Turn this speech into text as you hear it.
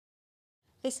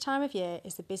This time of year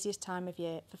is the busiest time of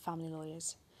year for family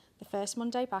lawyers. The first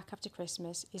Monday back after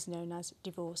Christmas is known as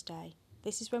Divorce Day.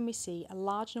 This is when we see a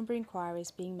large number of inquiries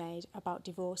being made about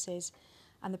divorces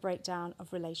and the breakdown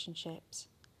of relationships.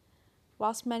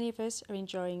 Whilst many of us are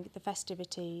enjoying the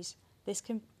festivities, this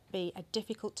can be a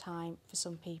difficult time for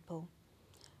some people.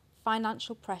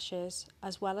 Financial pressures,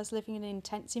 as well as living in an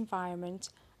intense environment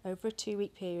over a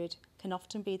 2-week period, can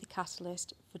often be the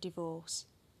catalyst for divorce.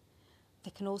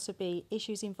 There can also be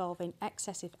issues involving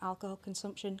excessive alcohol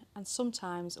consumption, and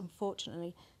sometimes,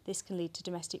 unfortunately, this can lead to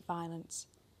domestic violence.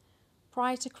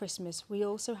 Prior to Christmas, we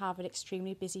also have an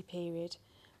extremely busy period,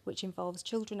 which involves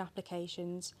children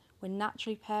applications, when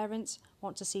naturally parents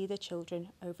want to see their children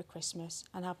over Christmas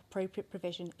and have appropriate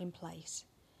provision in place.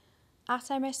 At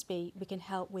MSB, we can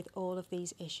help with all of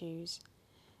these issues.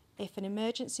 If an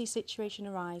emergency situation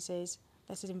arises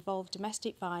that has involved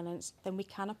domestic violence, then we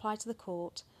can apply to the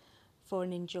court for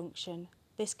an injunction.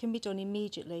 This can be done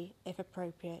immediately if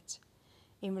appropriate.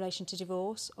 In relation to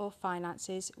divorce or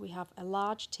finances, we have a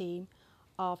large team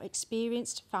of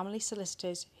experienced family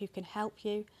solicitors who can help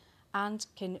you and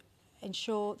can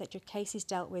ensure that your case is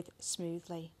dealt with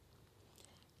smoothly.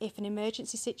 If an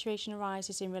emergency situation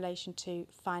arises in relation to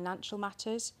financial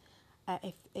matters,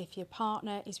 if your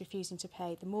partner is refusing to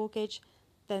pay the mortgage,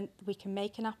 then we can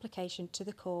make an application to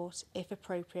the court, if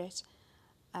appropriate,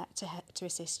 to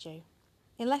assist you.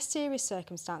 In less serious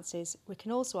circumstances, we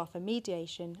can also offer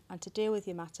mediation and to deal with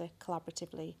your matter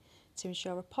collaboratively to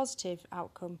ensure a positive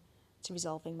outcome to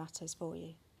resolving matters for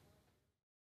you.